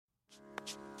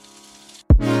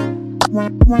What's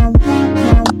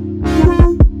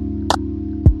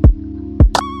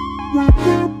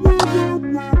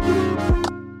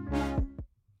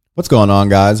going on,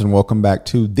 guys, and welcome back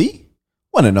to the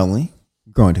one and only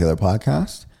Growing Together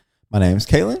podcast. My name is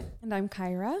Kaylin. And I'm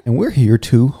Kyra. And we're here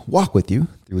to walk with you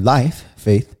through life,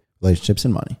 faith, relationships,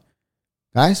 and money.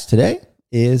 Guys, today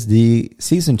is the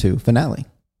season 2 finale.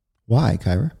 Why,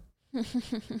 Kyra?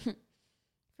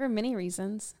 For many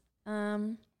reasons.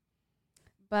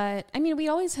 But I mean, we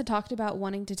always had talked about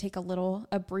wanting to take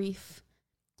a brief,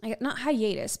 not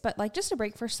hiatus, but like just a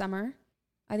break for summer.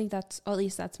 I think at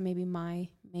least that's maybe my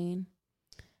main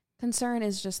concern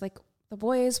is just like the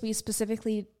boys, we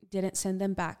specifically didn't send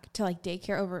them back to like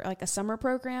daycare over like a summer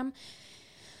program.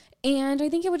 And I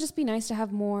think it would just be nice to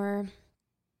have more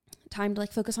time to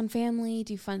like focus on family,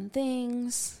 do fun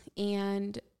things,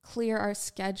 and clear our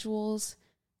schedules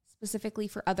specifically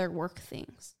for other work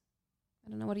things. I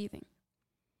don't know. What do you think?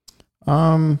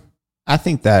 I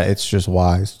think that it's just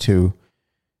wise to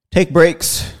take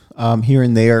breaks here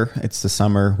and there. It's the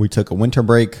summer. We took a winter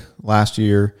break last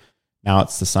year. Now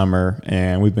it's the summer,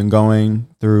 and we've been going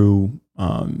through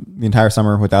the entire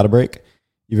summer without a break,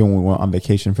 even when we went on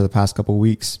vacation for the past couple of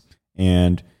weeks.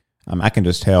 And I can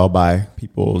just tell by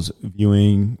people's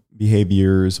viewing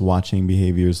behaviors, watching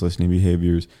behaviors, listening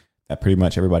behaviors, that pretty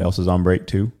much everybody else is on break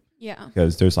too. Yeah.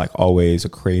 Because there's like always a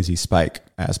crazy spike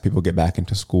as people get back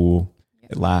into school. Yeah.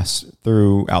 It lasts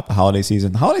throughout the holiday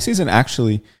season. The holiday season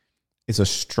actually is a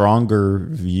stronger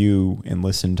view and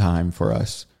listen time for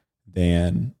us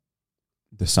than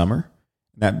the summer.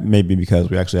 That may be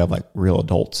because we actually have like real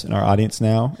adults in our audience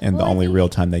now. And the only real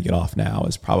time they get off now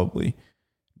is probably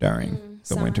during the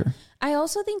summer. Winter. I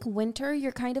also think winter,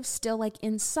 you're kind of still like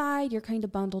inside, you're kind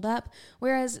of bundled up.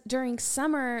 Whereas during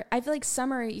summer, I feel like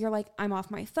summer, you're like, I'm off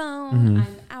my phone,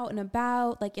 I'm out and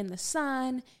about, like in the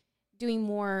sun, doing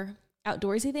more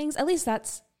outdoorsy things. At least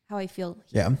that's how I feel.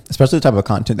 Yeah, especially the type of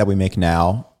content that we make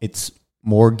now. It's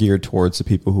more geared towards the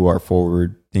people who are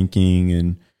forward thinking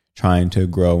and trying to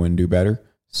grow and do better.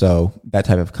 So that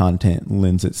type of content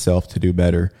lends itself to do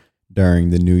better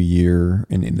during the new year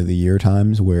and end of the year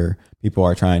times where people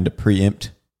are trying to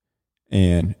preempt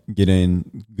and get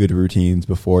in good routines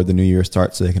before the new year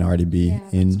starts so they can already be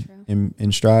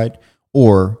in stride,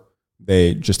 or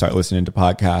they just start listening to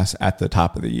podcasts at the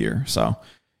top of the year. So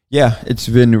yeah, it's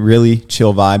been really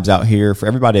chill vibes out here for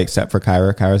everybody except for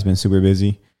Kyra. Kyra's been super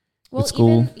busy with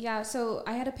school. So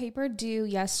I had a paper due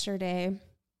yesterday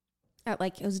at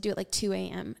it was due at 2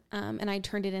 a.m. And I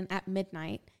turned it in at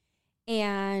midnight.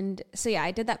 And so, yeah, I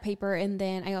did that paper, and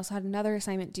then I also had another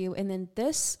assignment due. And then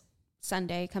this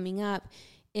Sunday coming up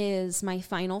is my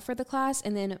final for the class.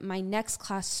 And then my next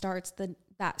class starts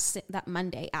that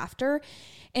Monday after.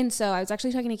 And so I was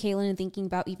actually talking to Kaylin and thinking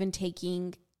about even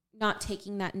not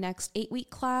taking that next 8-week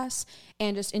class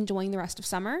and just enjoying the rest of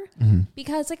summer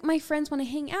because like my friends want to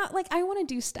hang out. Like I want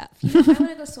to do stuff. I want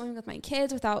to go swimming with my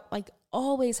kids without like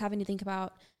always having to think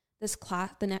about this class,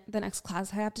 the next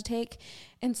class I have to take.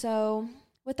 And so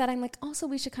with that, I'm like, also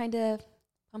we should kind of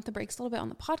pump the brakes a little bit on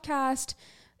the podcast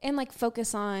and like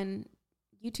focus on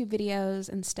YouTube videos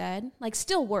instead. Like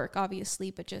still work obviously,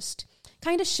 but just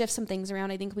kind of shift some things around.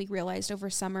 I think we realized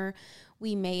over summer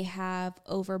we may have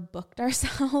overbooked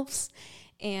ourselves.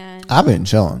 And I've been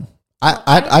chilling.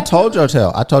 I told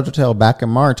Jotel back in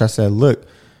March, I said, look,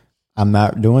 I'm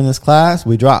not doing this class.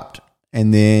 We dropped.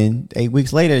 And then 8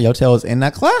 weeks later, Jotel was in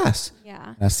that class. Yeah.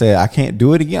 And I said, I can't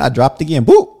do it again. I dropped again.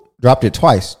 Boop. Dropped it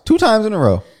twice. 2 times in a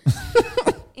row.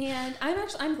 And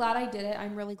I'm glad I did it.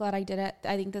 I'm really glad I did it.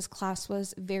 I think this class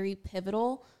was very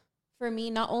pivotal for me,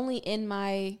 not only in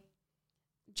my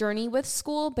journey with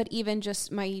school, but even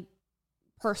just my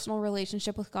personal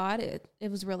relationship with God.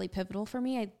 It was really pivotal for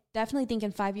me. I definitely think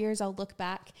in 5 years, I'll look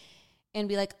back and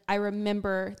be like, I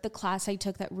remember the class I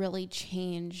took that really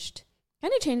changed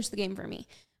the game for me.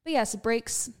 But yes,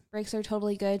 breaks are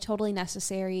totally good, totally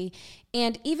necessary.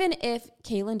 And even if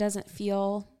Kaylin doesn't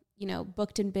feel,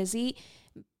 booked and busy,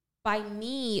 by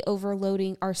me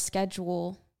overloading our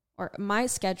schedule or my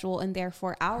schedule and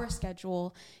therefore our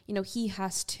schedule, he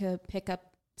has to pick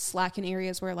up slack in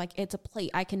areas where like it's a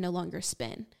plate I can no longer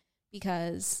spin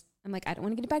because I'm like, I don't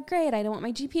want to get a bad grade. I don't want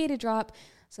my GPA to drop.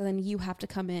 So then you have to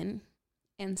come in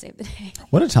and save the day.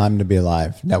 What a time to be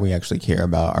alive that we actually care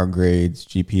about our grades,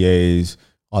 GPAs,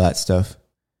 all that stuff.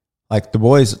 Like the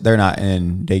boys, they're not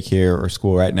in daycare or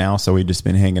school right now, so we've just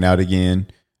been hanging out again.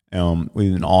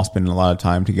 We've been all spending a lot of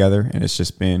time together, and it's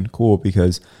just been cool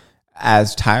because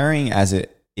as tiring as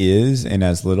it is and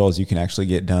as little as you can actually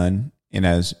get done and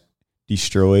as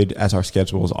destroyed as our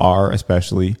schedules are,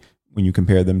 especially when you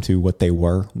compare them to what they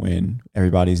were when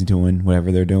everybody's doing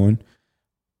whatever they're doing,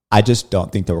 I just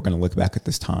don't think that we're going to look back at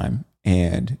this time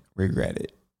and regret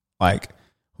it. Like,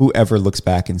 whoever looks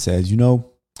back and says,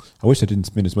 I wish I didn't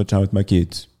spend as much time with my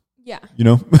kids. Yeah.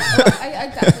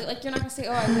 Exactly. Like, you're not going to say,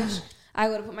 oh, I wish I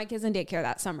would have put my kids in daycare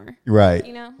that summer. Right.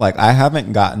 Like, I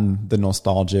haven't gotten the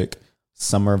nostalgic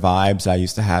summer vibes I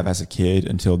used to have as a kid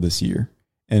until this year.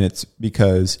 And it's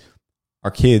because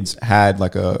our kids had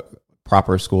like a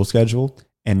proper school schedule.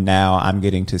 And now I'm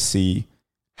getting to see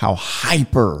how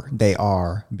hyper they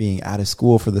are being out of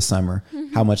school for the summer,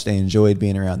 how much they enjoyed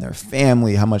being around their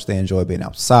family, how much they enjoy being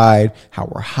outside, how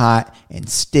we're hot and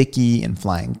sticky and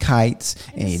flying kites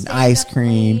and eating ice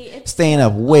cream, staying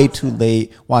up way too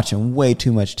late, watching way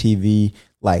too much TV,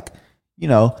 like,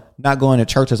 not going to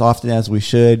church as often as we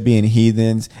should, being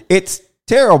heathens. It's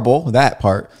terrible, that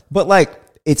part. But like,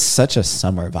 it's such a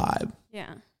summer vibe.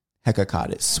 Yeah. Heck, I caught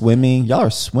it. Swimming. Y'all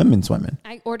are swimming.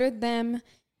 I ordered them.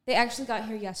 They actually got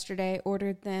here yesterday.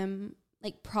 Ordered them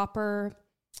like proper,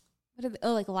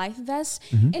 like life vests.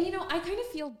 And I kind of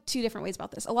feel two different ways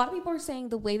about this. A lot of people are saying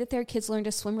the way that their kids learn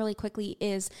to swim really quickly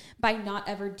is by not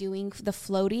ever doing the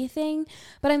floaty thing.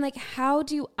 But I'm like, how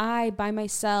do I by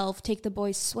myself take the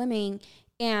boys swimming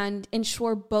and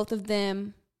ensure both of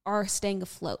them are staying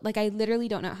afloat? Like, I literally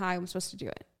don't know how I'm supposed to do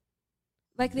it.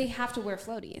 Like, they have to wear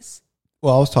floaties.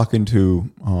 Well, I was talking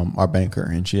to our banker,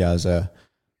 and she has a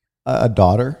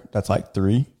daughter that's like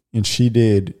 3, and she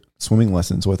did swimming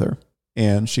lessons with her,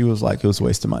 and she was like, it was a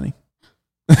waste of money.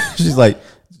 She's like,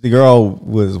 the girl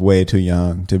was way too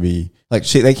young to be like,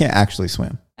 they can't actually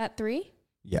swim at 3.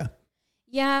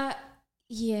 Yeah.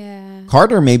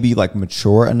 Carter may be like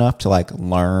mature enough to like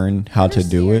learn how to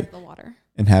do it.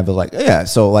 And have it like,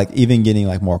 so like even getting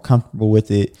like more comfortable with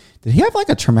it. Did he have like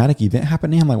a traumatic event happen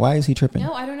to him? Like, why is he tripping?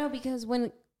 No, I don't know, because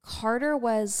when Carter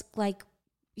was like,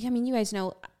 I mean, you guys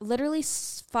know, literally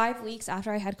 5 weeks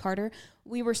after I had Carter,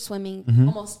 we were swimming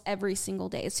almost every single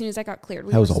day. As soon as I got cleared,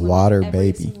 we that was were a water every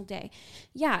baby. Single day.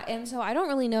 Yeah, and so I don't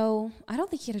really know. I don't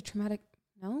think he had a traumatic,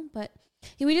 but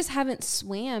we just haven't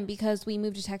swam because we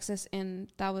moved to Texas,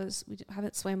 and we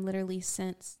haven't swam literally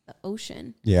since the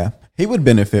ocean. Yeah, he would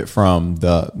benefit from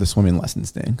the swimming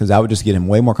lessons then, because that would just get him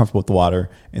way more comfortable with the water,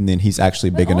 and then he's actually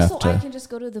big enough to. I can just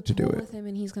go to the pool with him,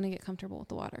 and he's going to get comfortable with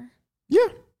the water. Yeah.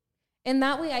 And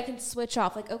that way I can switch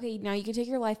off. Like, okay, now you can take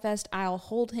your life vest. I'll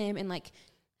hold him and like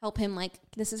help him. Like,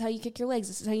 this is how you kick your legs.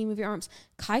 This is how you move your arms.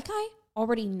 Kai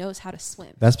already knows how to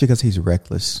swim. That's because he's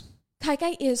reckless.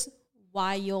 Kai is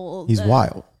wild. He's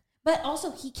wild. But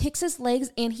also he kicks his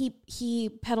legs and he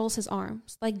pedals his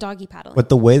arms like doggy paddling. But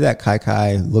the way that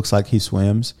Kai looks like he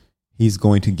swims, he's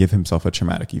going to give himself a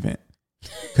traumatic event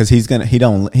because he's not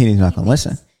going to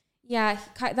listen. Yeah,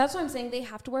 that's what I'm saying. They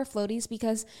have to wear floaties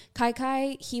because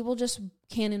Kai, he will just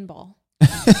cannonball.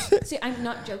 See, I'm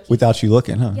not joking. Without you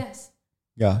looking, huh? Yes.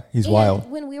 Yeah, he's wild.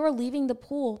 When we were leaving the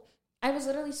pool, I was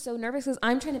literally so nervous because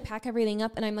I'm trying to pack everything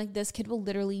up, and I'm like, this kid will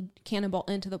literally cannonball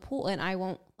into the pool, and I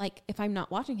won't, like, if I'm not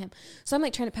watching him. So I'm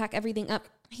like trying to pack everything up.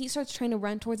 He starts trying to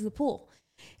run towards the pool.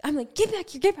 I'm like, get back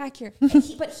here.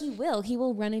 But he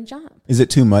will run and jump. Is it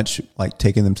too much, like,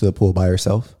 taking them to the pool by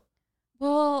yourself?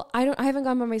 Well, I haven't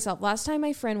gone by myself. Last time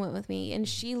my friend went with me, and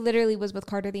she literally was with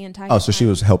Carter the entire time. Oh, so she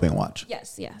was helping watch.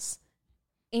 Yes.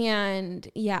 And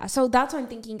yeah, so that's what I'm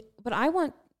thinking. But I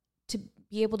want to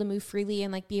be able to move freely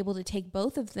and like be able to take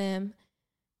both of them.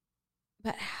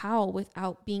 But how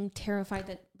without being terrified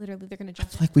that literally they're going to jump?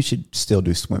 I feel like we should still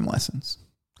do swim lessons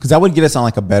because that would get us on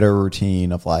like a better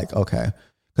routine of like, okay,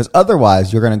 because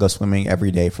otherwise you're going to go swimming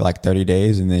every day for like 30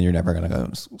 days and then you're never going to go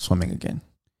swimming again.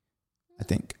 I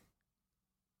think.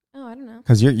 Oh, I don't know.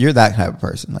 Because you're that type of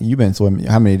person. Like you've been swimming.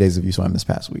 How many days have you swum this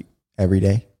past week? Every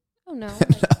day? Oh no,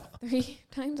 like 3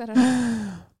 times. I don't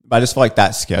know. But I just feel like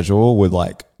that schedule would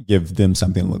like give them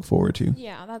something to look forward to.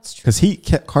 Yeah, that's true.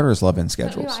 Because Carter's loving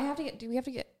schedules. Do we have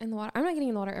to get in the water? I'm not getting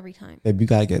in the water every time. Babe, you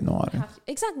gotta get in the water.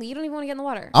 Exactly. You don't even want to get in the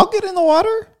water. I'll get in the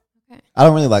water. Okay. I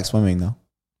don't really like swimming though.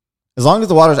 As long as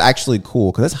the water's actually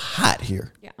cool, because it's hot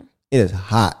here. Yeah. It is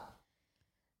hot.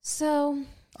 So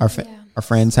our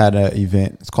friends had an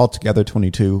event. It's called Together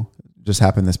 22. Just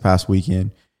happened this past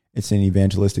weekend. It's an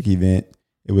evangelistic event.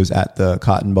 It was at the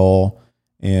Cotton Bowl,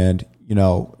 and it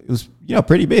was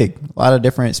pretty big. A lot of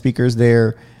different speakers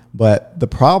there. But the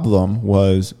problem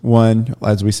was, one,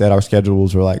 as we said, our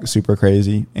schedules were like super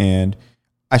crazy, and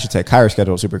I should say Kyra's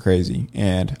schedule was super crazy,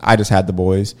 and I just had the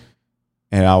boys,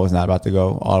 and I was not about to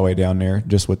go all the way down there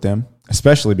just with them,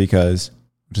 especially because,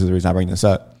 which is the reason I bring this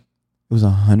up, it was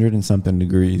 100 and something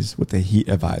degrees with the heat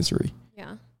advisory.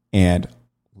 Yeah. And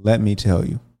let me tell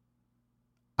you,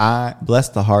 I bless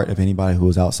the heart of anybody who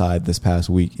was outside this past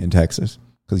week in Texas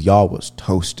because y'all was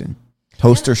toasting.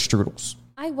 Toaster strudels.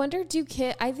 I wonder,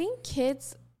 I think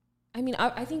kids, I mean,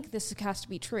 I think this has to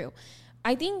be true.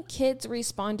 I think kids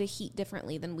respond to heat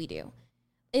differently than we do.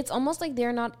 It's almost like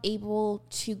they're not able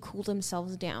to cool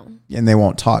themselves down. And they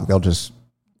won't talk. They'll just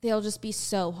be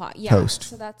so hot. Yeah. Toast.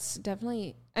 So that's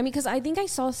definitely, I mean, because I think I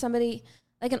saw somebody,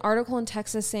 like an article in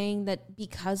Texas saying that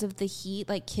because of the heat,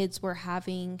 like kids were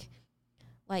having,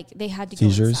 like they had to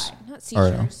seizures? Go inside. Not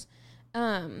seizures.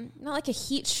 Not like a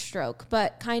heat stroke,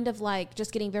 but kind of like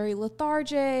just getting very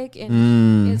lethargic,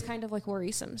 and it's kind of like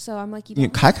worrisome. So I'm like,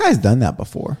 Kai Kai's done that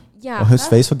before. Yeah. Well, his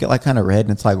face will get like kind of red,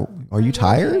 and it's like, are you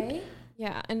tired? Okay?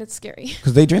 Yeah, and it's scary.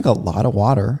 Because they drink a lot of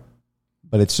water,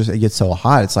 but it gets so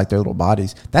hot. It's like their little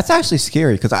bodies. That's actually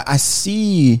scary because I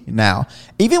see now,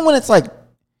 even when it's like,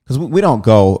 because we don't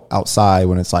go outside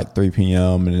when it's like 3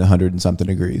 p.m. and 100 and something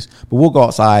degrees, but we'll go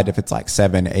outside if it's like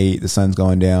 7, 8, the sun's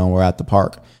going down, we're at the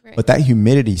park. Right. But that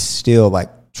humidity still like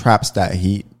traps that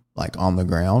heat like on the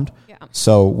ground. Yeah.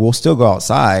 So we'll still go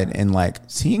outside, and like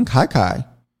seeing Kai Kai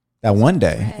that one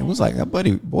day, it was like that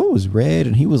boy was red,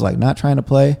 and he was like not trying to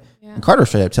play. And Carter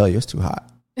straight up tell you it's too hot.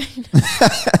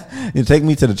 You take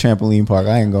me to the trampoline park.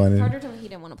 I ain't going in. Carter told me he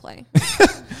didn't want to play.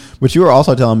 But you were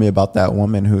also telling me about that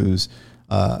woman whose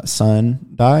son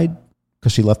died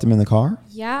because she left him in the car.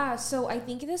 Yeah. So I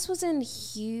think this was in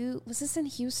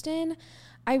Houston?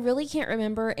 I really can't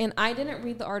remember. And I didn't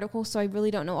read the article, so I really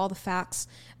don't know all the facts.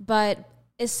 But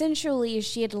essentially,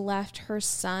 she had left her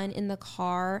son in the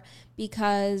car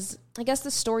because I guess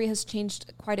the story has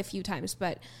changed quite a few times,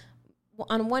 but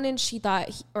on one end, she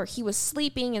thought he was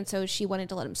sleeping, and so she wanted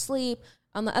to let him sleep.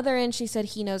 On the other end, she said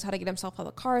he knows how to get himself out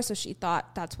of the car, so she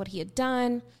thought that's what he had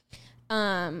done.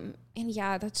 And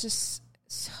yeah, that's just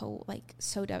so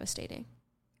devastating.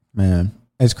 Man,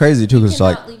 it's crazy too because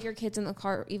like leave your kids in the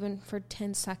car even for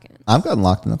 10 seconds. I've gotten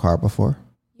locked in the car before.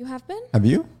 You have been? Have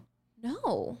you?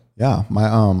 No. Yeah,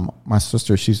 my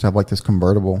sister, she used to have like this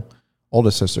convertible.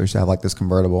 Oldest sister used to have like this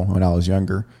convertible when I was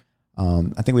younger.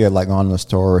 I think we had like gone to the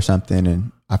store or something,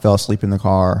 and I fell asleep in the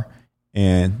car,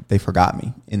 and they forgot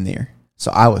me in there.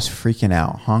 So I was freaking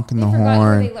out, honking the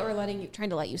horn. They were trying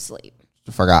to let you sleep.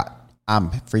 Forgot. I'm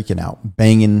freaking out,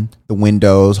 banging the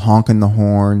windows, honking the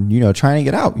horn, trying to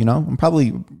get out. I'm probably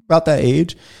about that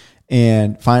age.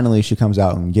 And finally, she comes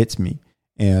out and gets me.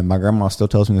 And my grandma still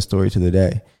tells me the story to the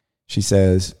day. She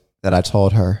says that I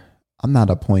told her, I'm not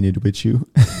appointed with you.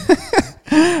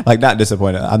 Like, not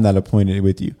disappointed. I'm not appointed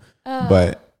with you.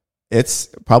 But it's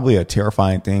probably a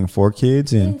terrifying thing for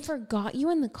kids. And forgot you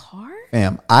in the car?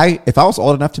 If I was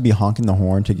old enough to be honking the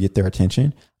horn to get their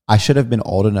attention, I should have been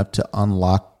old enough to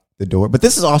unlock the door. But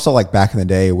this is also like back in the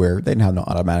day where they didn't have no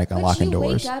automatic unlocking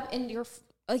doors. You wake up and you're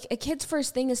like, a kid's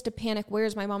first thing is to panic.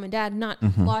 Where's my mom and dad? Not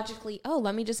logically,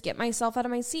 let me just get myself out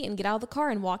of my seat and get out of the car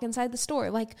and walk inside the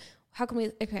store. Like, how can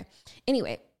we? Okay.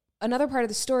 Anyway, another part of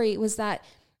the story was that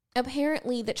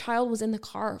apparently the child was in the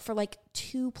car for like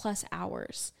 2+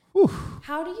 hours. Whew.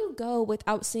 How do you go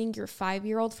without seeing your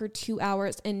 5-year-old for 2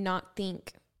 hours and not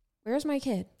think, where's my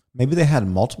kid? Maybe they had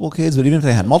multiple kids, but even if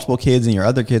they had multiple kids and your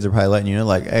other kids are probably letting you know,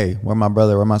 like, hey, where my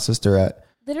brother, where my sister at?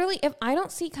 Literally, if I don't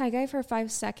see Kai Kai for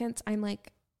 5 seconds, I'm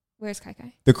like, where's Kai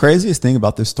Kai? The craziest thing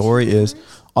about this story is,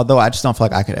 although I just don't feel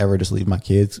like I could ever just leave my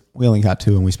kids, we only got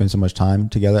 2 and we spend so much time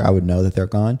together, I would know that they're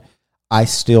gone. I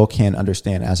still can't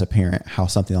understand as a parent how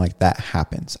something like that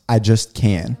happens. I just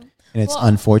can. And it's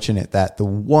unfortunate that the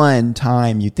one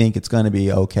time you think it's going to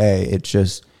be okay,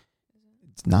 it's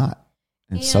not.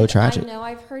 It's so tragic. I know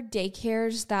I've heard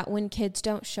daycares that when kids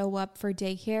don't show up for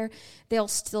daycare, they'll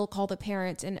still call the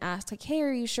parents and ask, like, hey,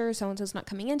 are you sure so-and-so's not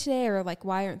coming in today? Or like,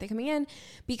 why aren't they coming in?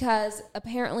 Because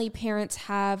apparently parents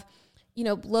have,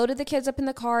 loaded the kids up in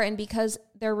the car, and because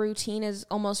their routine is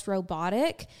almost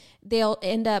robotic, they'll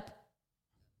end up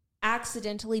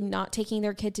accidentally not taking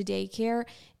their kid to daycare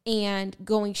and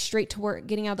going straight to work,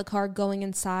 getting out of the car, going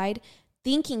inside,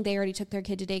 thinking they already took their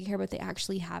kid to daycare, but they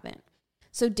actually haven't.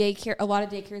 So a lot of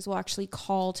daycares will actually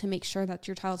call to make sure that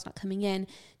your child's not coming in,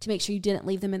 to make sure you didn't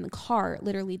leave them in the car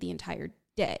literally the entire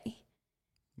day.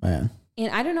 Man. And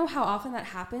I don't know how often that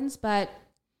happens, but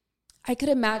I could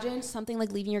imagine something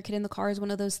like leaving your kid in the car is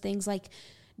one of those things like,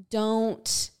 you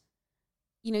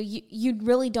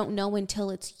really don't know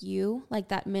until it's you, like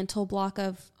that mental block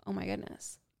of, oh my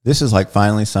goodness. This is like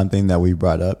finally something that we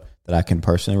brought up that I can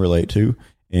personally relate to.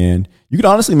 And you could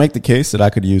honestly make the case that I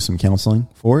could use some counseling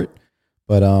for it.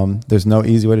 But there's no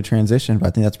easy way to transition, but I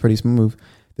think that's pretty smooth.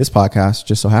 This podcast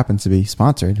just so happens to be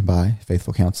sponsored by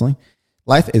Faithful Counseling.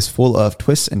 Life is full of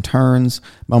twists and turns,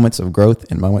 moments of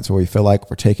growth, and moments where we feel like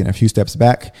we're taking a few steps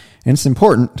back. And it's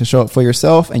important to show up for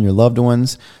yourself and your loved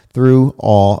ones through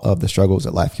all of the struggles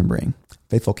that life can bring.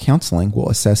 Faithful Counseling will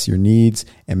assess your needs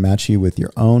and match you with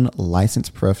your own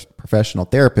licensed professional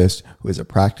therapist who is a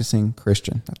practicing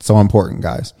Christian. That's so important,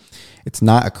 guys. It's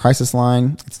not a crisis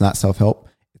line. It's not self-help.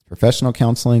 It's professional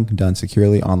counseling done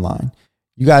securely online.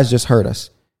 You guys just heard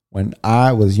us. When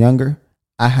I was younger,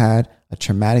 I had a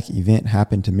traumatic event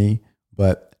happen to me,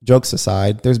 but jokes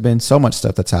aside, there's been so much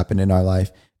stuff that's happened in our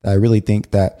life that I really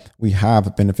think that we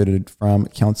have benefited from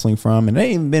counseling from, and it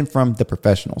ain't even been from the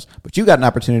professionals, but you got an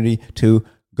opportunity to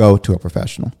go to a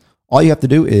professional. All you have to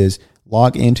do is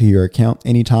log into your account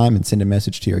anytime and send a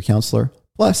message to your counselor.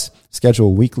 Plus,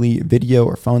 schedule weekly video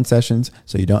or phone sessions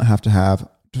so you don't have to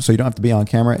be on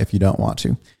camera if you don't want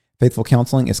to. Faithful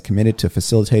Counseling is committed to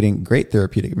facilitating great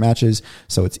therapeutic matches,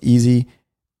 so it's easy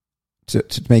to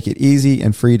make it easy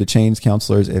and free to change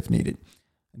counselors if needed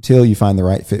until you find the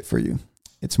right fit for you.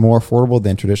 It's more affordable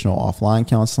than traditional offline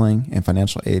counseling, and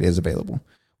financial aid is available.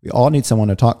 We all need someone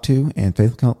to talk to, and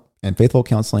Faithful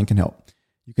Counseling can help.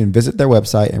 You can visit their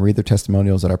website and read their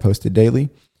testimonials that are posted daily.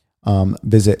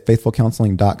 Visit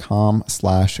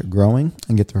faithfulcounseling.com/growing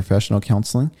and get the professional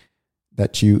counseling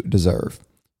that you deserve.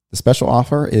 The special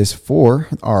offer is for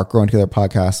our Growing Together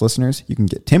podcast listeners. You can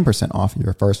get 10% off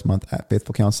your first month at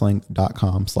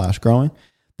faithfulcounseling.com/growing.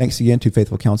 Thanks again to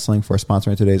Faithful Counseling for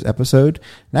sponsoring today's episode.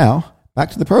 Now, back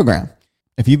to the program.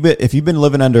 If you've been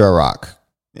living under a rock,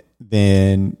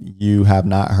 then you have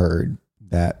not heard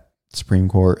that Supreme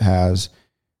Court has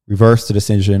reversed the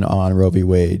decision on Roe v.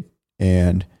 Wade,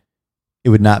 and it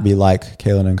would not be like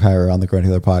Kaylin and Kyra on the Growing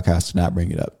Together podcast to not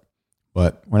bring it up.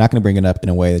 But we're not going to bring it up in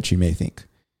a way that you may think.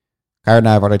 Kyra and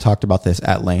I have already talked about this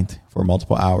at length for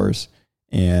multiple hours,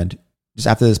 and just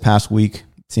after this past week,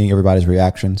 seeing everybody's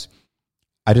reactions,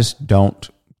 I just don't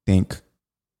think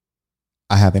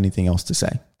I have anything else to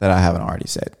say that I haven't already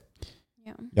said.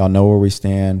 Yeah. Y'all know where we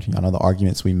stand. Y'all know the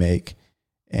arguments we make.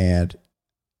 And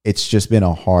it's just been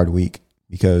a hard week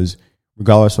because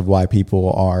regardless of why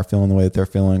people are feeling the way that they're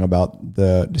feeling about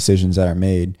the decisions that are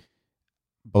made,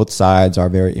 both sides are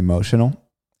very emotional,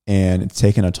 and it's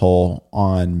taken a toll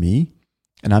on me.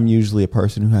 And I'm usually a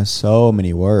person who has so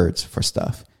many words for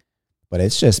stuff, but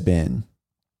it's been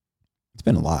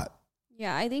a lot.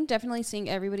 Yeah, I think definitely seeing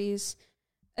everybody's,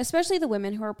 especially the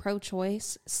women who are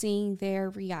pro-choice, seeing their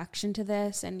reaction to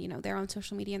this, and they're on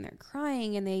social media and they're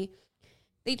crying, and they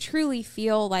truly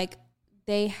feel like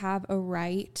they have a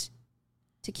right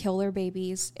to kill their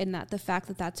babies, and that the fact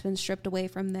that that's been stripped away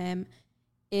from them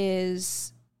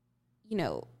is,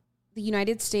 the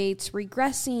United States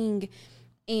regressing,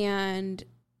 and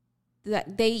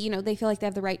that they feel like they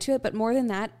have the right to it. But more than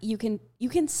that, you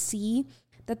can see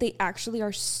that they actually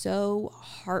are so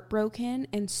heartbroken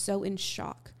and so in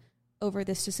shock over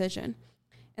this decision.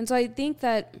 And so I think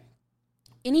that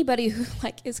anybody who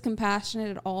is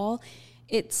compassionate at all,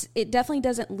 it definitely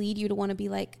doesn't lead you to want to be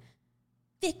like,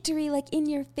 victory, in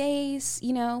your face,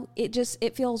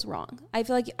 it feels wrong. I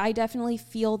feel like I definitely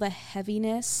feel the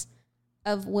heaviness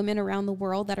of women around the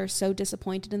world that are so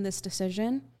disappointed in this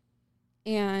decision.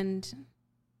 And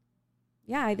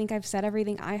yeah, I think I've said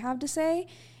everything I have to say.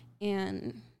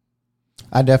 And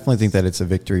I definitely think that it's a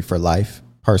victory for life,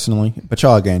 personally. But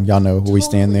y'all know where we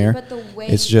stand there. But the way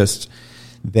it's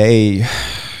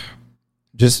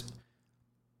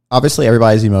obviously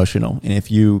everybody's emotional. And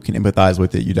if you can empathize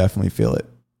with it, you definitely feel it.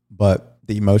 But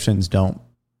the emotions don't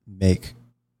make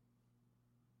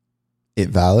it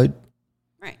valid.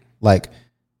 Right.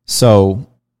 So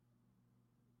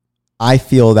I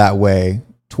feel that way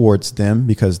towards them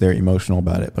because they're emotional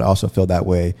about it, but I also feel that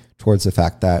way towards the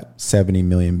fact that 70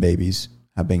 million babies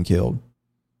have been killed.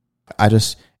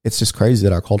 It's just crazy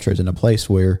that our culture is in a place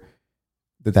where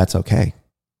that's okay.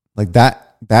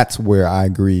 That's where I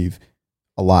grieve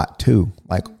a lot too.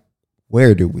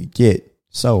 Where do we get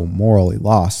so morally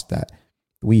lost that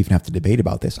we even have to debate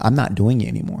about this? I'm not doing it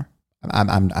anymore.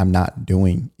 I'm not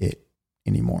doing it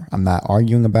anymore. I'm not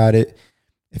arguing about it.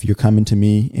 If you're coming to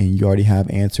me and you already have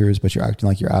answers, but you're acting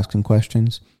like you're asking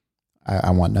questions,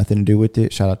 I want nothing to do with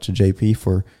it. Shout out to JP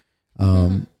for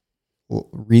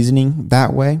reasoning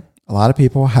that way. A lot of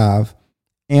people have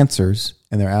answers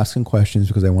and they're asking questions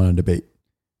because they want to debate.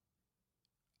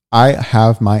 I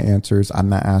have my answers. I'm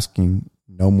not asking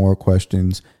no more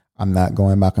questions. I'm not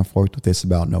going back and forth with this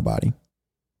about nobody.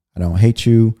 I don't hate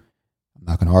you. I'm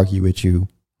not going to argue with you.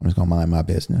 I'm just going to mind my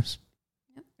business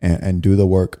and do the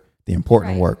work, the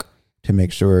important work, to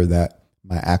make sure that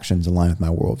my actions align with my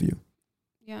worldview.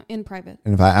 Yeah, in private.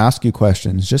 And if I ask you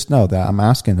questions, just know that I'm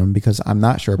asking them because I'm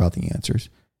not sure about the answers.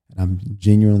 And I'm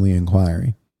genuinely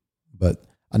inquiring. But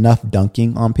enough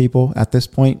dunking on people at this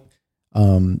point.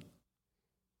 Now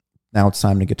it's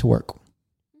time to get to work.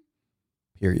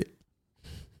 Period.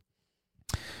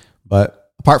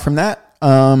 But apart from that,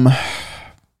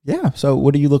 yeah. So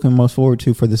what are you looking most forward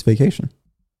to for this vacation?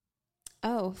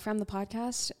 Oh, from the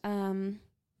podcast,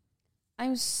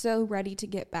 I'm so ready to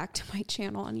get back to my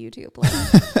channel on YouTube. Like,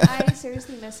 I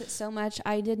seriously miss it so much.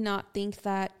 I did not think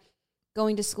that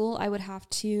going to school, I would have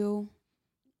to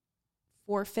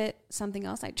forfeit something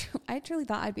else. I truly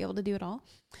thought I'd be able to do it all.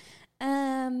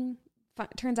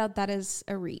 Turns out that is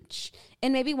a reach.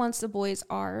 And maybe once the boys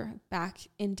are back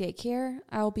in daycare,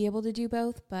 I'll be able to do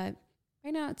both. But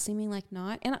right now it's seeming like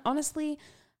not. And honestly,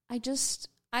 I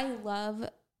love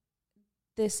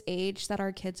this age that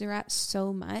our kids are at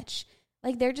so much.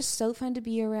 Like, they're just so fun to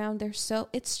be around.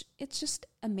 It's just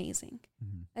amazing.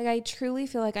 Mm-hmm. Like, I truly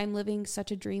feel like I'm living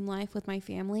such a dream life with my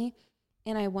family,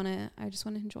 and I just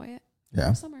want to enjoy it.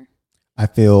 Yeah. Summer. I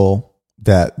feel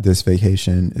that this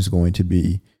vacation is going to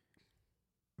be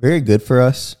very good for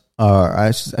us. I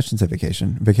shouldn't say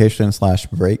vacation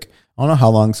 / break. I don't know how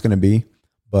long it's going to be,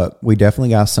 but we definitely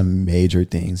got some major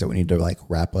things that we need to like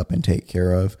wrap up and take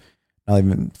care of. Not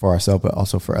even for ourselves, but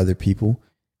also for other people,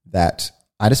 that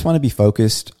I just want to be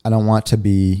focused. I don't want to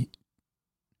be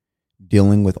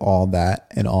dealing with all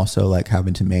that and also like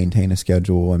having to maintain a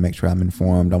schedule and make sure I'm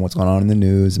informed on what's going on in the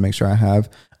news and make sure I have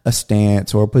a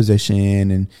stance or a position.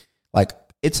 And like,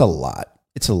 it's a lot.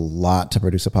 It's a lot to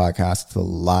produce a podcast. It's a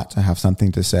lot to have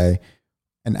something to say.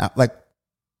 And like,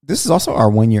 this is also our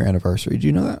 1 year anniversary. Do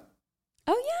you know that?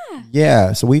 Oh yeah.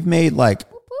 Yeah. So we've made like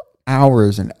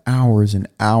hours and hours and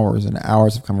hours and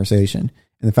hours of conversation.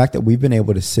 And the fact that we've been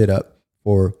able to sit up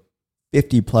for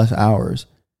 50 plus hours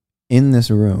in this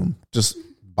room, just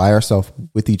by ourselves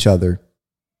with each other,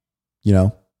 you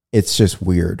know, it's just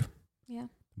weird. Yeah.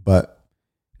 But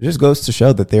it just goes to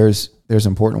show that there's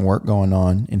important work going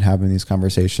on in having these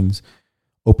conversations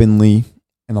openly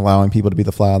and allowing people to be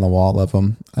the fly on the wall of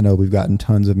them. I know we've gotten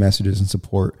tons of messages and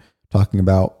support talking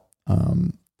about,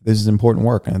 this is important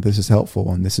work and this is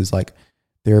helpful and this is like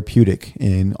therapeutic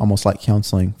and almost like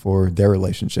counseling for their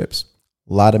relationships.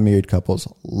 A lot of married couples,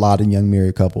 a lot of young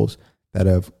married couples that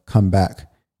have come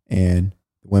back, and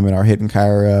the women are hitting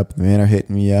Kyra up, the men are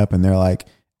hitting me up, and they're like,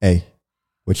 hey,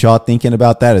 what y'all thinking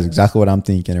about that is exactly what I'm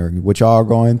thinking, or what y'all are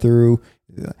going through.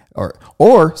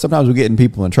 Or sometimes we're getting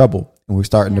people in trouble and we're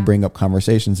starting to bring up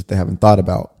conversations that they haven't thought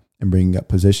about and bringing up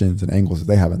positions and angles that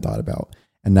they haven't thought about.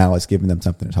 And now it's giving them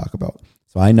something to talk about.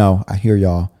 So I hear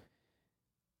y'all.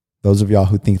 Those of y'all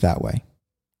who think that way,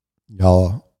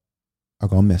 y'all are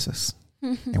going to miss us.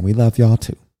 And we love y'all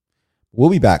too. We'll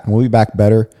be back. We'll be back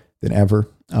better than ever.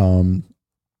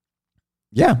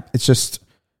 Yeah, it's just,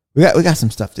 we got some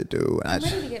stuff to do. I'm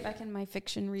ready to get back in my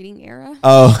fiction reading era.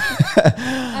 Oh.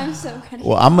 I'm so ready.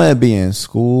 Well, I'm going to be in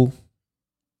school.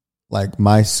 Like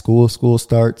my school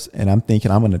starts, and I'm thinking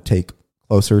I'm going to take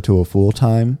closer to a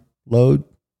full-time load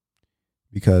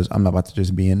because I'm not about to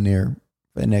just be in there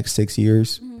for the next 6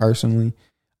 years personally.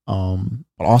 But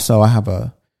also I have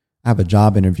a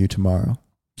job interview tomorrow.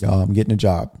 Y'all, I'm getting a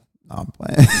job. No, I'm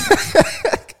playing.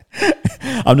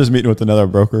 I'm just meeting with another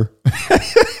broker.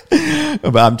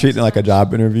 But I'm treating it like a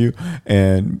job interview.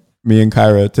 And me and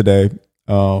Kyra today,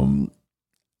 I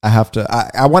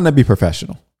want to be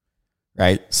professional.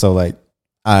 Right. So like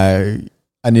I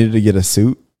needed to get a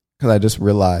suit because I just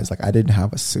realized like I didn't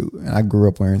have a suit. And I grew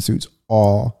up wearing suits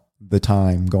all the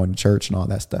time, going to church and all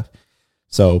that stuff.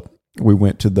 So we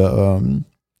went to the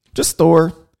just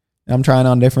store. And I'm trying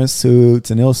on different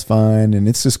suits and it was fun. And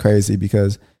it's just crazy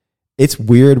because it's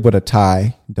weird what a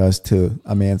tie does to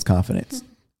a man's confidence.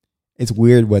 It's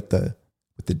weird what the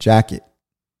jacket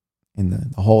and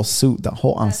the whole suit, the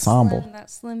whole ensemble, that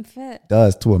slim fit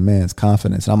does to a man's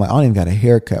confidence. And I'm like, I don't even got a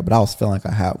haircut, but I was feeling like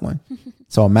I had one.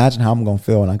 So imagine how I'm going to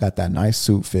feel when I got that nice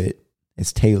suit fit.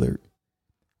 It's tailored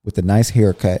with the nice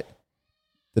haircut,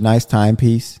 the nice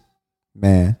timepiece.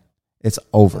 Man, it's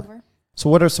over. So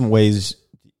what are some ways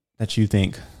that you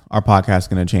think our podcast is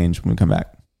going to change when we come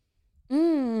back?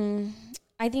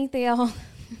 I think they all,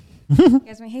 you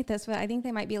guys might hate this, but I think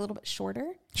they might be a little bit shorter.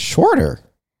 Shorter?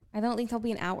 I don't think they'll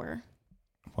be an hour.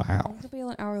 Wow. I think they'll be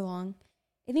an hour long.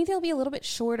 I think they'll be a little bit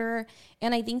shorter,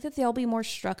 and I think that they'll be more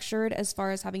structured as far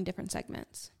as having different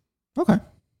segments. Okay.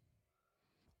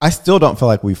 I still don't feel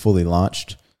like we fully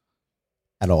launched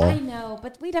at all. I know,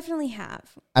 but we definitely have.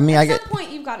 I mean, at some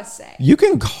point you've got to say. You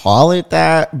can call it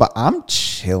that, but I'm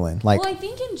chilling. Like, well, I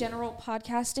think in general,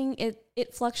 podcasting,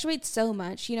 it fluctuates so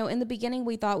much. You know, in the beginning,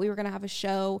 we thought we were going to have a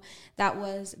show that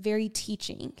was very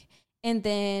teaching. And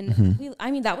then,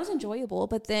 that was enjoyable.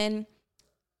 But then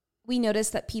we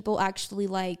noticed that people actually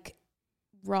like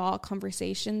raw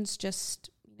conversations, just,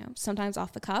 sometimes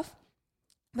off the cuff.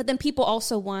 But then people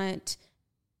also want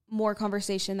more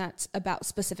conversation that's about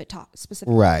specific topics.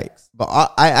 Right.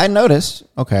 But I noticed,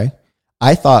 okay,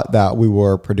 I thought that we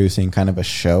were producing kind of a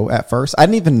show at first. I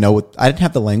didn't even know, I didn't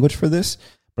have the language for this,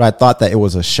 but I thought that it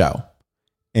was a show.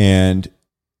 And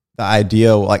the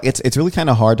idea, like, it's really kind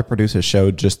of hard to produce a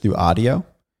show just through audio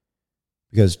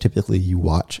because typically you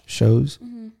watch shows.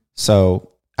 Mm-hmm.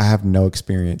 So I have no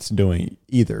experience doing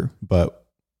either, but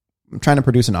I'm trying to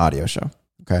produce an audio show.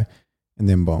 Okay. And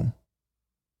then boom,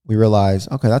 we realize,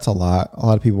 okay, that's a lot. A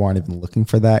lot of people aren't even looking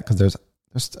for that because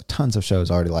there's tons of shows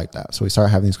already like that. So we started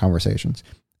having these conversations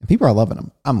and people are loving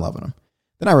them. I'm loving them.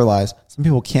 Then I realized some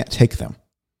people can't take them.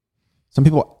 Some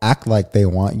people act like they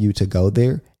want you to go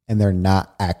there and they're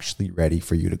not actually ready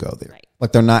for you to go there. Right.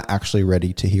 Like they're not actually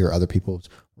ready to hear other people's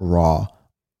raw,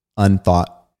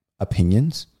 unthought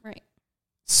opinions. Right.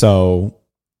 So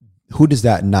who does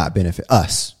that not benefit?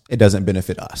 Us. It doesn't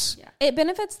benefit us. Yeah. It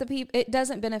benefits the people. It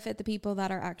doesn't benefit the people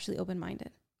that are actually open-minded.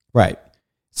 Right.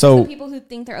 So the people who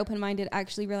think they're open-minded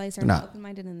actually realize they're not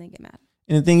open-minded and they get mad.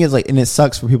 And the thing is, like, and it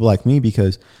sucks for people like me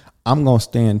because I'm going to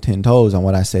stand 10 toes on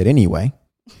what I said anyway.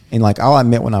 And like, I'll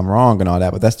admit when I'm wrong and all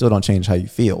that, but that still don't change how you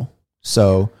feel.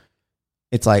 So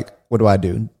it's like, what do I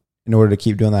do? In order to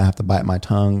keep doing that, I have to bite my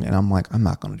tongue. And I'm like, I'm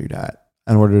not going to do that.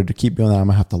 In order to keep doing that, I'm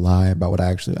going to have to lie about what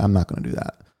I'm not going to do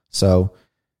that. So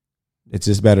it's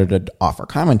just better to offer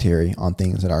commentary on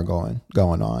things that are going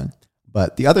on.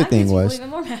 But the other thing was, even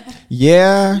more mad.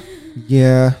 yeah,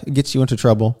 it gets you into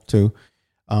trouble too.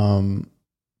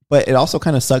 But it also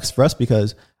kind of sucks for us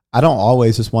because I don't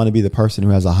always just want to be the person who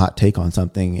has a hot take on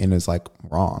something and is like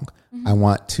wrong. Mm-hmm. I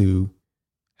want to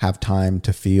have time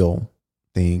to feel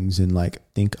things and like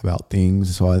think about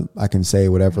things so I can say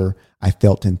whatever I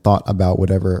felt and thought about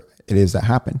whatever it is that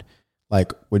happened.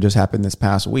 Like what just happened this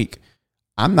past week.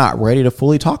 I'm not ready to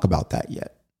fully talk about that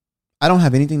yet. I don't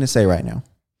have anything to say right now.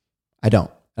 I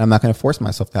don't. And I'm not going to force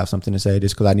myself to have something to say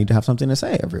just because I need to have something to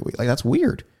say every week. Like, that's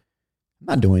weird. I'm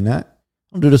not doing that.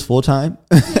 I don't do this full time.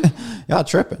 Y'all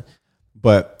tripping.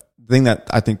 But the thing that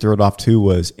I think threw it off too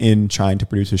was in trying to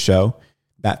produce a show,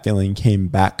 that feeling came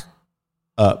back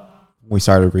up when we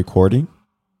started recording.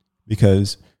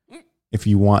 Because if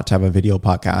you want to have a video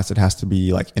podcast, it has to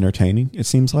be like entertaining, it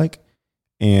seems like.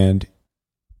 And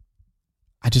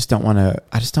I just don't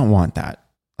want that.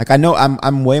 Like, I know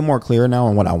I'm way more clear now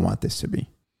on what I want this to be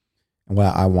and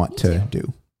what I want to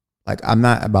do. Like, I'm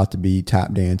not about to be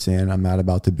tap dancing. I'm not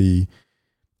about to be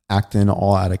acting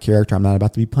all out of character. I'm not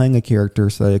about to be playing a character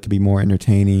so that it could be more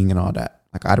entertaining and all that.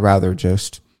 Like, I'd rather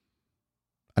not.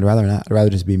 I'd rather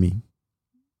just be me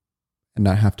and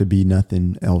not have to be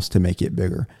nothing else to make it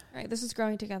bigger. Right. This is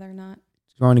growing together, not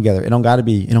growing together. It don't gotta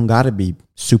be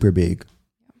super big.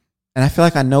 And I feel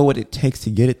like I know what it takes to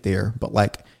get it there, but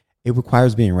like, it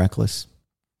requires being reckless,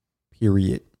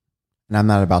 period. And I'm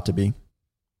not about to be.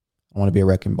 I want to be a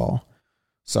wrecking ball.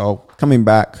 So coming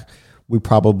back, we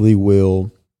probably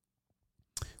will,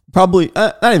 not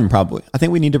even probably. I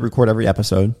think we need to record every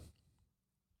episode.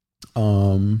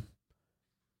 I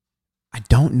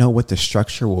don't know what the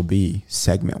structure will be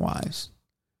segment-wise,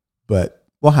 but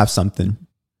we'll have something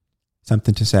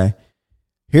to say.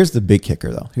 Here's the big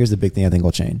kicker, though. Here's the big thing I think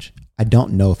will change. I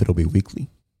don't know if it'll be weekly.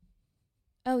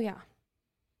 Oh, yeah.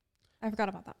 I forgot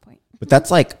about that point. But that's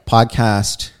like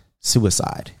podcast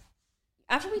suicide.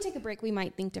 After we take a break, we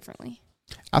might think differently.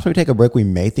 After we take a break, we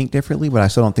may think differently, but I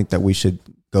still don't think that we should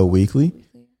go weekly.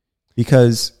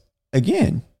 Because,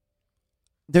 again,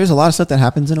 there's a lot of stuff that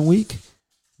happens in a week.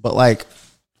 But, like,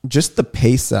 just the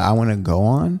pace that I want to go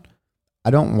on, I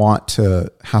don't want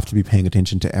to have to be paying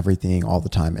attention to everything all the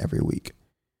time every week.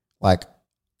 Like,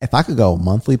 if I could go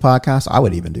monthly podcast, I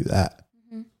would even do that.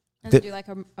 And do like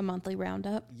a monthly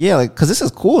roundup. Yeah, like, because this is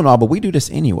cool and all, but we do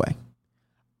this anyway.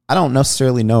 I don't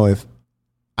necessarily know if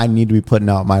I need to be putting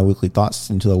out my weekly thoughts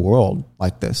into the world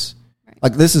like this. Right.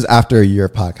 Like, this is after a year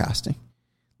of podcasting.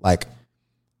 Like,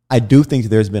 I do think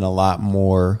there's been a lot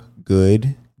more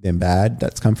good than bad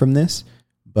that's come from this,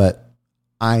 but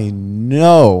I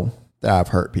know that I've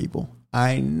hurt people.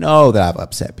 I know that I've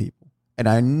upset people. And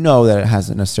I know that it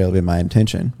hasn't necessarily been my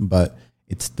intention, but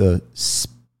it's the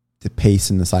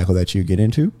pace and the cycle that you get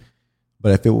into.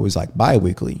 But if it was like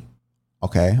bi-weekly,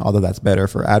 okay, although that's better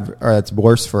for that's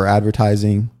worse for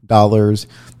advertising dollars,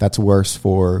 that's worse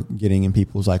for getting in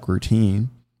people's like routine.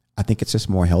 I think it's just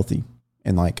more healthy.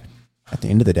 And like at the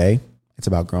end of the day, it's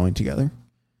about growing together.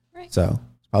 Right. So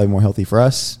it's probably more healthy for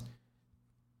us.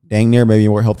 Dang near maybe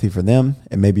more healthy for them.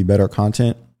 It may be better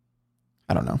content.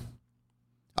 I don't know.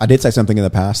 I did say something in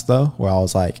the past though, where I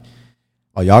was like,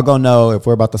 oh, y'all gonna know if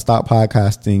we're about to stop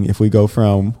podcasting if we go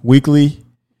from weekly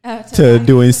to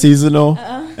doing seasonal.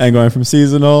 And and going from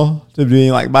seasonal to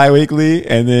being like bi-weekly,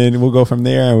 and then we'll go from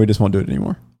there and we just won't do it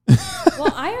anymore.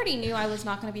 Well, I already knew I was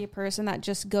not going to be a person that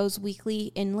just goes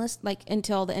weekly endless, like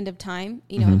until the end of time,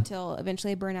 you know, until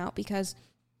eventually I burn out. Because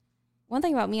one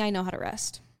thing about me, I know how to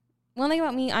rest. One thing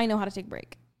about me, I know how to take a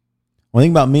break. One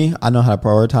thing about me, I know how to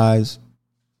prioritize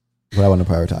what I want to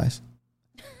prioritize.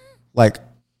 Like,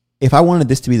 if I wanted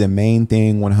this to be the main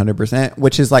thing 100%,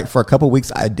 which is like for a couple of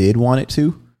weeks, I did want it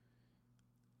to.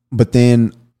 But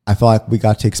then I feel like we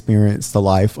got to experience the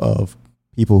life of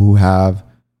people who have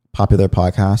popular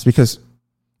podcasts. Because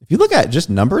if you look at just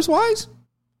numbers wise,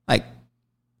 like,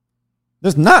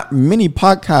 there's not many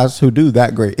podcasts who do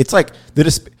that great. It's like,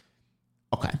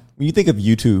 okay, when you think of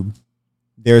YouTube,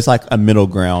 there's like a middle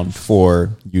ground for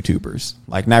YouTubers.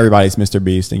 Like, not everybody's Mr.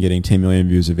 Beast and getting 10 million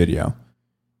views a video.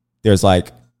 There's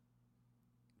like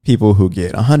people who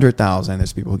get 100,000.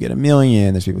 There's people who get 1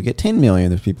 million. There's people who get 10 million.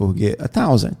 There's people who get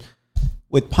 1,000.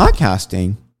 With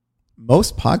podcasting,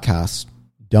 most podcasts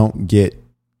don't get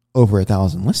over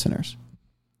 1,000 listeners.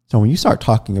 So when you start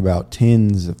talking about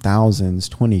tens of thousands,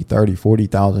 20, 30,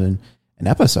 40,000 an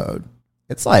episode,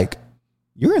 it's like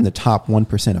you're in the top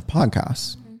 1% of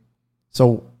podcasts.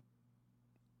 So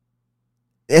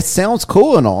it sounds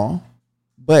cool and all,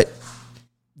 but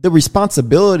the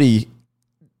responsibility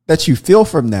that you feel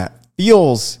from that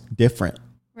feels different.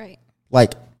 Right.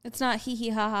 Like, it's not hee hee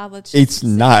ha ha. It's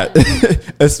not,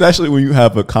 especially when you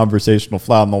have a conversational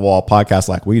fly on the wall podcast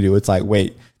like we do. It's like,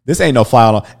 wait, this ain't no fly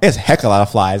on the, it's a heck of a lot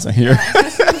of flies in here. Yeah,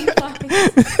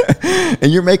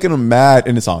 and you're making them mad,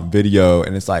 and it's on video,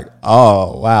 and it's like,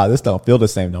 oh wow, this don't feel the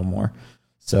same no more.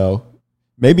 So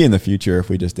maybe in the future, if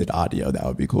we just did audio, that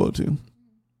would be cool too.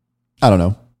 I don't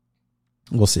know.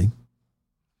 We'll see.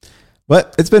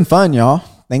 But it's been fun, y'all.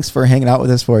 Thanks for hanging out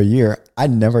with us for a year. I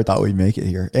never thought we'd make it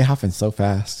here. It happened so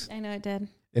fast. I know it did.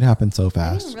 It happened so I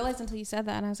fast. didn't even realize until you said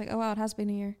that, and I was like, oh wow, it has been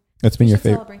a year. What's been your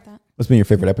favorite? Celebrate that. What's been your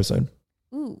favorite episode?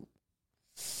 Ooh.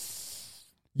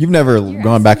 You've never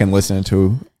gone back and listened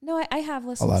to. No, I have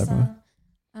listened a lot to of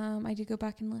some. I do go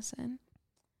back and listen.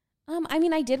 I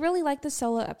mean, I did really like the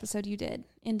solo episode you did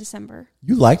in December.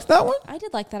 You liked that one? I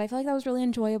did like that. I feel like that was really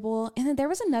enjoyable. And then there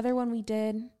was another one we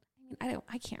did.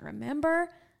 I can't remember.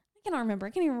 I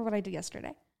can't even remember what I did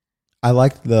yesterday. I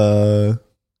liked the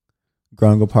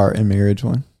growing apart in marriage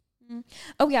one. Mm-hmm.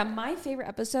 Oh yeah, my favorite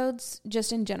episodes,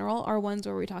 just in general, are ones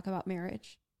where we talk about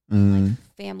marriage, like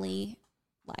family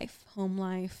life, home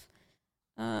life.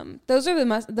 Those are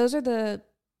the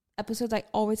episodes I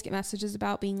always get messages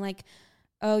about, being like,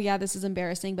 oh yeah, this is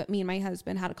embarrassing, but me and my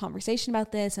husband had a conversation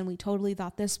about this and we totally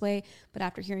thought this way, but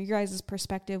after hearing your guys'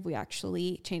 perspective, we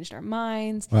actually changed our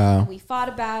minds. Wow. And we fought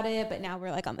about it, but now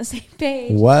we're like on the same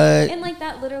page. What? And like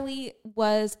that literally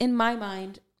was, in my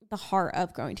mind, the heart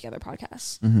of Growing Together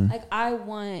podcast. Mm-hmm. Like, I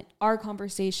want our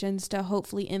conversations to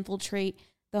hopefully infiltrate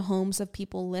the homes of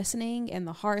people listening and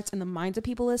the hearts and the minds of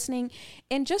people listening,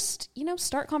 and just,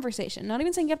 start conversation. Not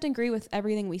even saying you have to agree with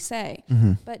everything we say,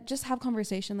 but just have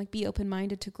conversation, like be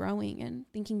open-minded to growing and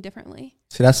thinking differently.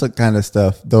 So that's the kind of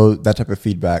stuff, though, that type of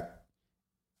feedback.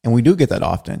 And we do get that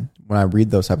often. When I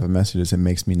read those type of messages, it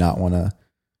makes me not want to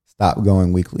stop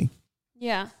going weekly.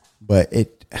 Yeah. But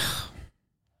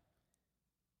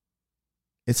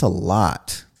it's a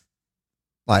lot.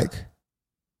 Like,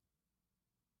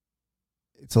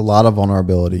 it's a lot of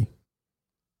vulnerability.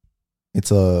 It's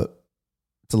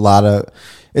just a lot.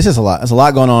 It's a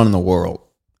lot going on in the world.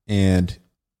 And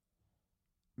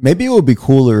maybe it would be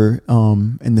cooler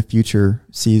in the future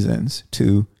seasons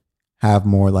to have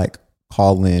more like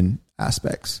call in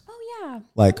aspects. Oh yeah.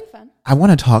 Like, that'd be fun. I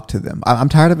want to talk to them. I'm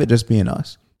tired of it just being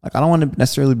us. Like, I don't want to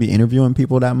necessarily be interviewing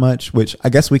people that much, which I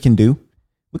guess we can do.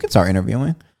 We can start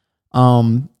interviewing.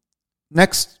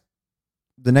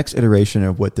 The next iteration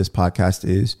of what this podcast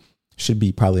is should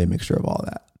be probably a mixture of all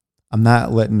that. I'm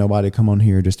not letting nobody come on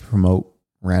here just to promote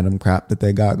random crap that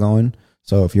they got going.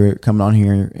 So if you're coming on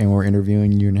here and we're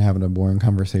interviewing you and having a boring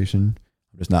conversation,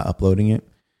 I'm just not uploading it,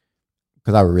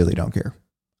 because I really don't care.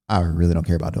 I really don't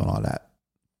care about doing all that,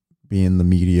 being the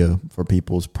media for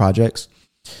people's projects.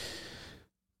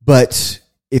 But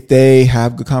if they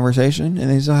have good conversation and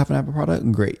they still happen to have a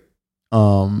product, great.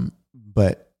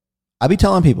 But I be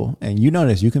telling people, and you know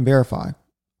this, you can verify.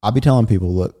 I'll be telling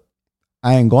people, look,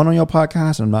 I ain't going on your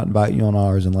podcast, and I'm not inviting you on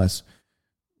ours unless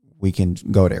we can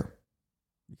go there.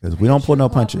 Because we don't pull no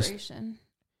punches.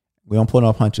 We don't pull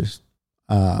no punches.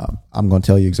 I'm going to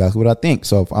tell you exactly what I think.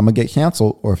 So if I'm going to get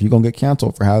canceled, or if you're going to get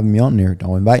canceled for having me on there,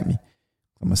 don't invite me.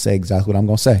 I'm going to say exactly what I'm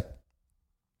going to say.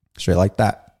 Straight like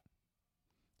that.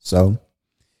 So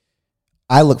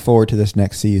I look forward to this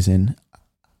next season.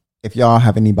 if y'all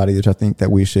have anybody that y'all think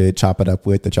that we should chop it up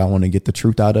with, that y'all want to get the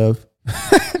truth out of,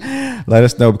 let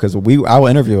us know, because I will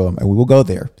interview them and we will go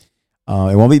there.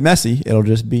 It won't be messy. It'll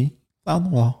just be on the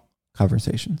wall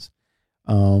conversations.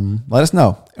 Let us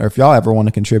know. Or if y'all ever want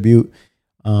to contribute,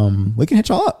 we can hit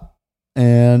y'all up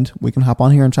and we can hop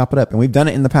on here and chop it up. And we've done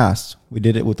it in the past. We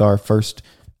did it with our first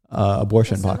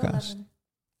abortion podcast.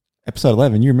 Episode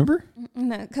 11. You remember?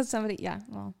 No, because somebody, yeah.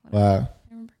 Well,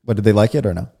 but did they like it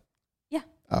or no? Yeah.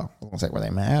 Oh, I was going to say, were they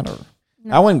mad or?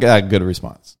 No. I wouldn't get a good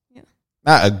response. Yeah.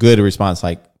 Not a good response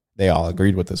like they all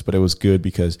agreed with us, but it was good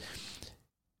because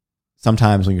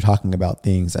sometimes when you're talking about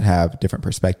things that have different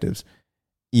perspectives,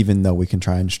 even though we can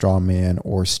try and straw man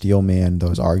or steel man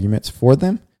those arguments for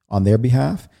them on their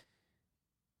behalf,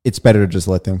 it's better to just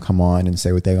let them come on and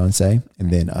say what they're going to say,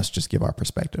 and then us just give our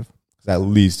perspective. Because at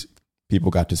least people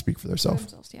got to speak for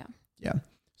themselves. Yeah. Yeah.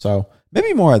 So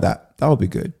maybe more of that. That would be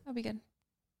good. That'd be good.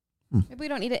 Maybe we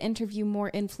don't need to interview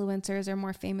more influencers or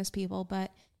more famous people,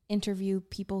 but interview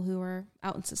people who are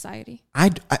out in society.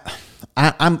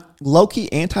 I'm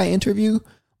low-key anti-interview,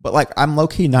 but like I'm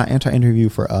low-key not anti-interview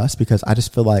for us, because I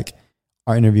just feel like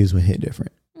our interviews would hit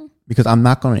different. Because I'm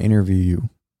not going to interview you.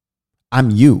 I'm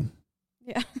you.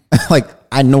 Yeah. Like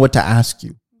I know what to ask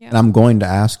you, and I'm going to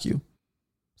ask you.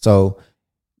 So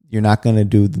you're not going to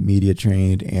do the media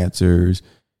trained answers,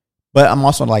 but I'm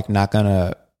also like not going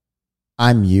to,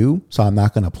 I'm you. So I'm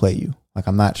not going to play you. Like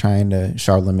I'm not trying to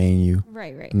Charlemagne you.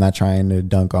 Right. I'm not trying to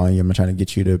dunk on you. I'm not trying to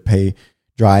get you to pay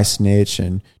dry snitch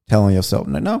and telling yourself,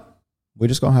 no, we're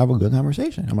just going to have a good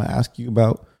conversation. I'm going to ask you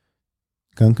about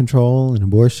gun control and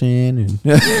abortion and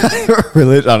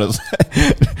religion. Honestly,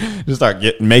 just start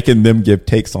making them give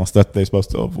takes on stuff they're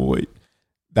supposed to avoid.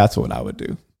 That's what I would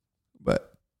do.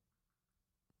 But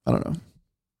I don't know.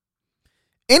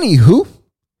 Anywho,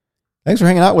 thanks for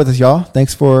hanging out with us, y'all.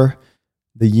 Thanks for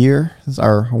the year. This is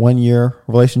our 1 year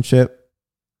relationship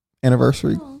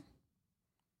anniversary. Oh.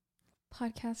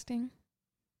 Podcasting.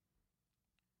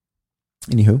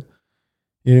 Anywho,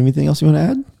 you have anything else you want to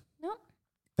add? No.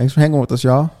 Thanks for hanging with us,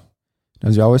 y'all.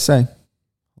 As you always say,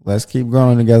 let's keep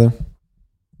growing together.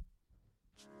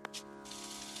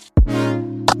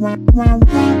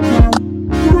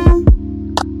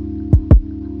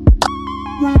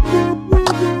 Wow.